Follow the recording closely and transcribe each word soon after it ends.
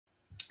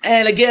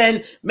And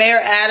again, Mayor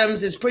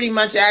Adams is pretty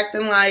much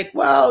acting like,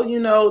 well, you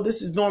know,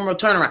 this is normal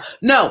turnaround.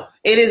 No,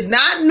 it is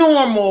not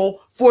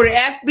normal for the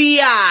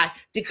FBI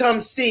to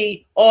come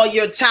see all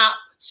your top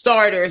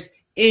starters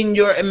in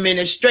your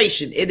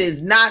administration. It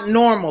is not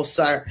normal,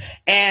 sir.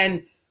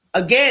 And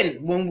again,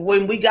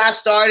 when we got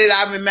started,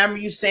 I remember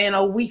you saying,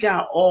 oh, we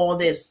got all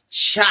this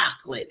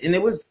chocolate. And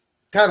it was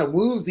kind of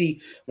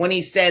woozy when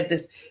he said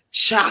this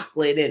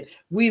chocolate and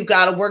we've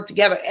got to work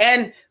together.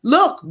 And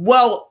look,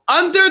 well,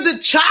 under the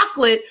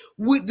chocolate,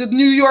 the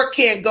New York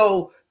can't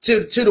go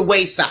to the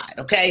wayside,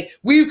 okay?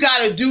 We've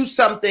got to do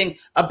something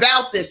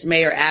about this,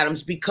 Mayor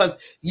Adams, because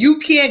you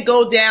can't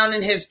go down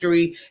in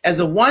history as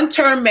a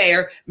one-term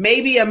mayor,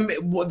 maybe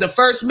the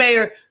first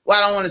mayor, well,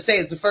 I don't want to say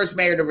it's the first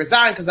mayor to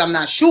resign because I'm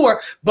not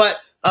sure,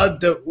 but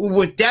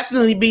would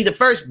definitely be the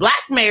first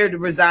black mayor to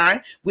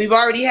resign. We've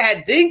already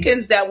had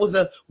Dinkins that was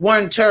a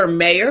one-term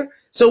mayor.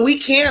 So we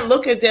can't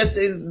look at this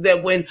as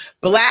that when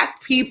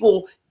black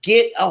people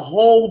get a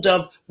hold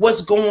of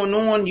what's going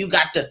on, you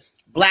got the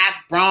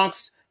Black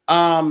Bronx,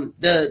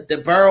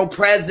 the borough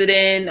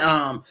president,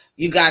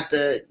 you got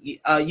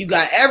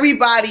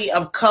everybody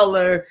of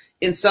color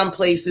in some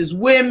places,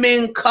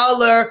 women,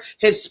 color,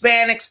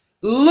 Hispanics,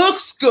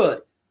 looks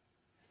good.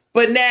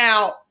 But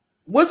now,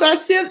 what's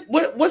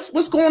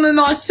going on in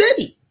our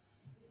city?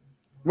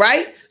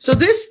 Right? So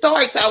this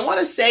starts, I want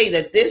to say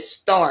that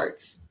this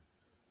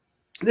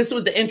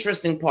was the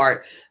interesting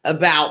part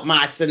about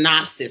my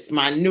synopsis,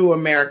 my new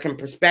American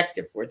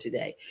perspective for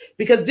today,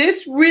 because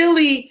this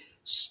really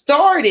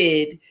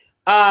started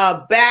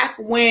back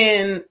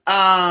when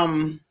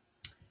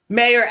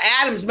Mayor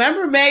Adams,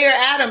 remember Mayor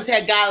Adams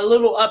had got a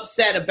little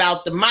upset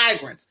about the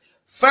migrants.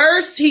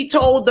 First, he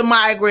told the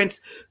migrants,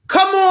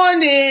 come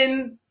on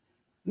in,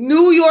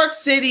 New York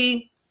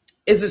City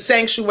is a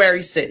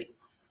sanctuary city.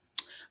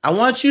 I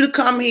want you to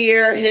come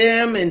here.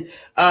 Him and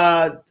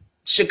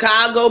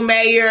Chicago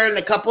mayor and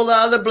a couple of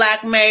other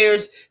black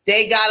mayors,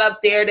 they got up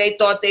there. They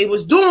thought they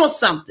was doing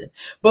something.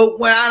 But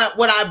what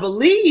I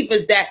believe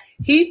is that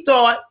he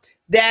thought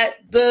that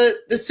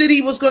the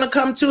city was going to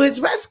come to his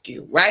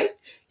rescue, right?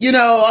 You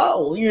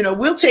know,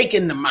 we'll take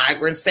in the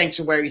migrant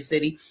sanctuary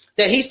city.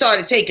 Then he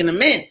started taking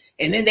them in,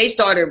 and then they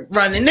started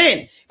running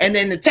in. And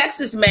then the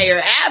Texas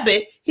mayor,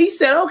 Abbott, he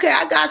said, okay,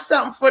 I got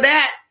something for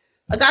that.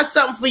 I got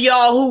something for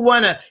y'all who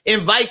want to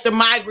invite the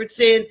migrants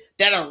in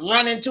that are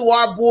running to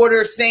our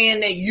border saying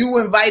that you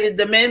invited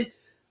them in.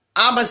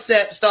 I'm going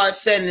to start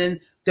sending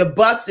the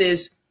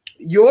buses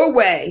your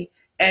way,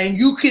 and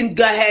you can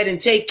go ahead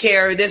and take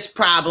care of this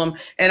problem,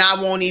 and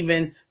I won't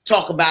even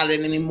talk about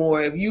it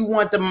anymore. If you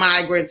want the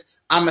migrants,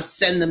 I'm going to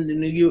send them to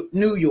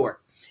New York.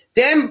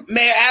 Then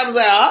Mayor Adams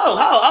was like,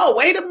 oh,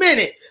 wait a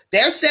minute.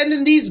 They're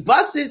sending these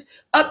buses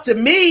up to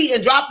me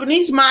and dropping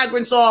these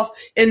migrants off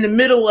in the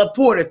middle of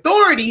Port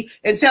Authority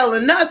and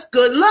telling us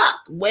good luck.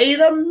 Wait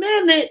a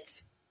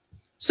minute.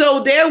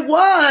 So there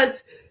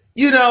was,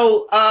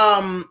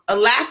 a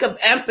lack of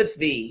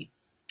empathy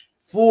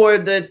for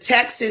the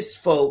Texas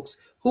folks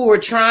who were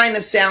trying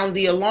to sound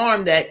the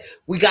alarm that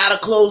we got to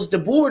close the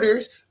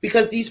borders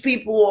because these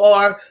people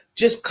are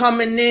just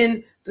coming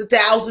in the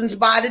thousands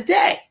by the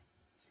day.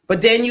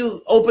 But then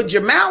you opened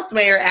your mouth,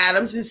 Mayor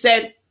Adams, and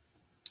said,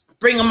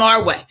 bring them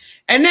our way.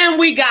 And then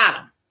we got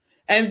them.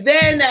 And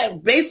then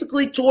that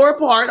basically tore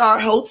apart our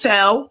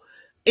hotel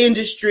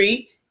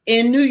industry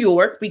in New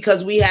York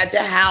because we had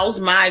to house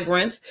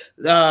migrants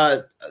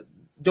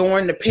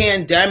during the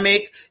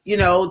pandemic.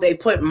 They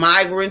put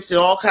migrants in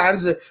all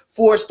kinds of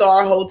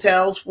 4-star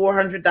hotels,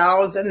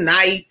 $400 a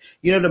night.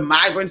 The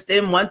migrants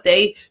didn't want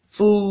their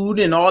food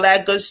and all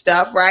that good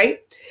stuff, right?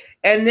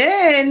 And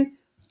then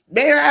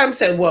Mayor Adams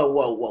said,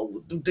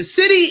 whoa. The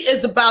city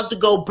is about to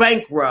go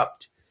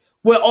bankrupt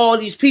with all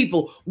these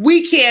people.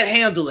 We can't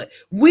handle it.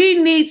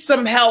 We need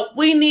some help.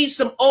 We need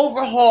some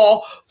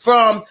overhaul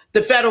from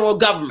the federal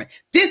government.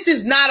 This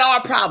is not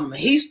our problem.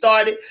 He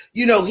started,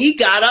 he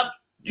got up,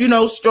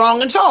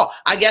 strong and tall.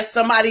 I guess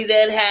somebody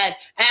that had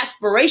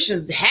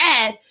aspirations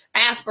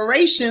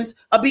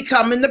of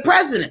becoming the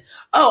president.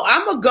 Oh,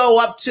 I'm going to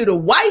go up to the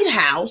White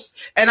House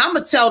and I'm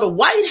going to tell the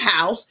White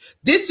House,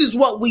 this is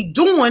what we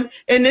doing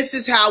and this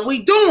is how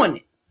we doing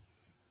it.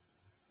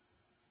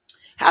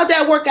 How'd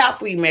that work out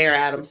for you, Mayor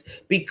Adams?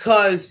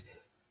 Because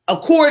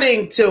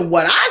according to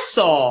what I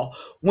saw,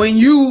 when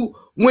you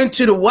went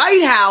to the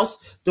White House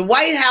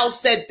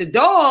sent the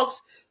dogs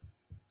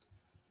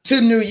to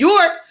New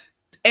York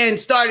and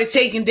started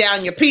taking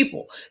down your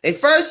people. They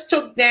first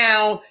took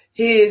down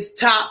his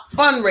top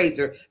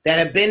fundraiser that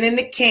had been in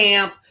the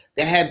camp,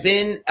 that had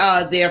been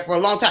there for a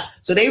long time.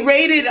 So they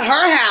raided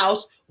her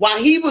house while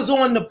he was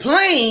on the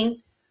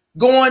plane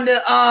going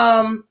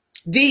to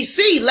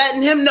DC,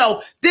 letting him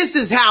know this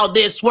is how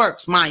this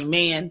works, my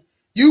man.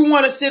 You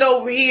want to sit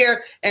over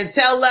here and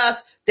tell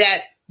us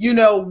that, we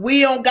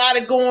don't got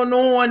it going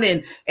on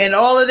and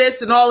all of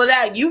this and all of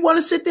that. You want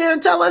to sit there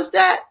and tell us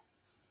that?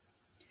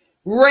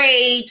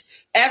 Raid,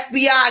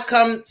 FBI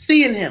come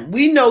seeing him.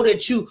 We know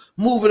that you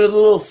moving a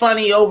little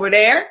funny over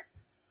there.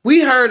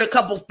 We heard a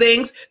couple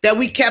things that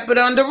we kept it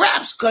under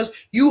wraps because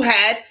you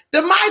had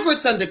the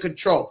migrants under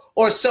control,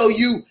 or so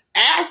you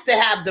asked to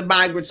have the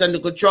migrants under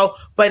control,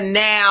 but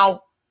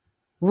now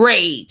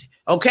raid.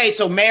 Okay,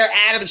 so Mayor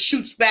Adams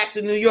shoots back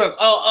to New York.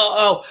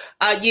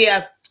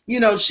 Yeah, you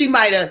know, she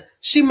might have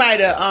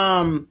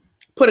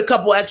put a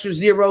couple extra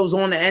zeros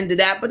on the end of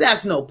that, but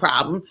that's no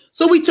problem.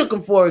 So we took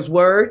him for his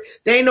word.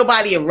 There ain't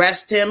nobody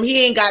arrest him.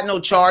 He ain't got no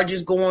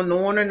charges going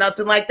on or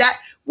nothing like that.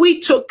 We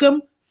took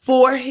him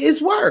for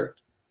his word.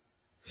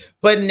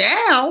 But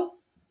now,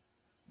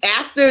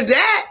 after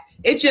that,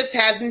 it just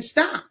hasn't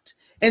stopped.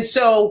 And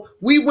so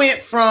we went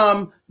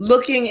from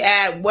looking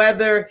at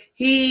whether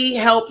he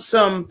helped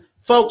some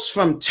folks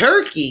from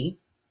Turkey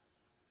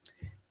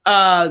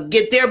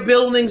get their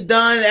buildings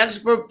done,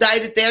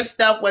 expedited their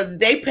stuff, whether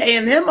they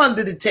paying him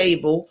under the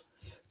table,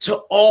 to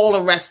all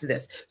the rest of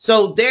this.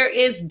 So there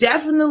is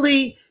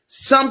definitely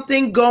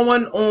something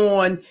going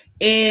on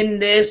in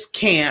this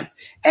camp,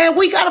 and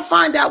we got to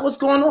find out what's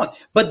going on.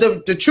 But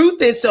the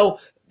truth is, so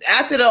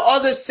after the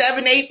other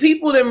 7, 8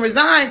 people then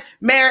resigned,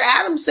 Mayor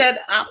Adams said,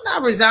 I'm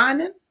not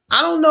resigning.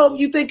 I don't know if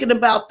you're thinking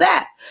about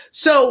that.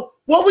 So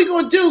what we're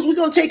going to do is we're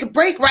going to take a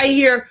break right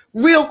here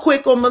real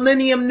quick on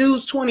Millennium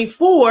News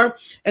 24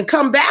 and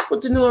come back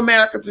with the New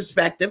American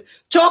Perspective,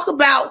 talk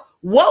about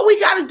what we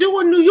got to do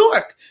in New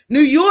York.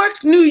 New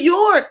York, New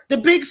York, the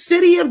big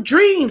city of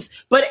dreams.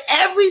 But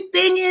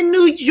everything in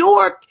New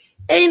York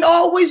ain't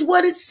always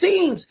what it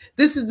seems.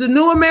 This is the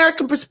New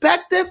American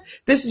Perspective.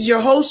 This is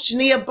your host,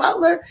 Shania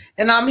Butler,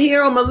 and I'm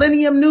here on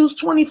Millennium News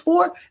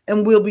 24,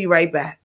 and we'll be right back.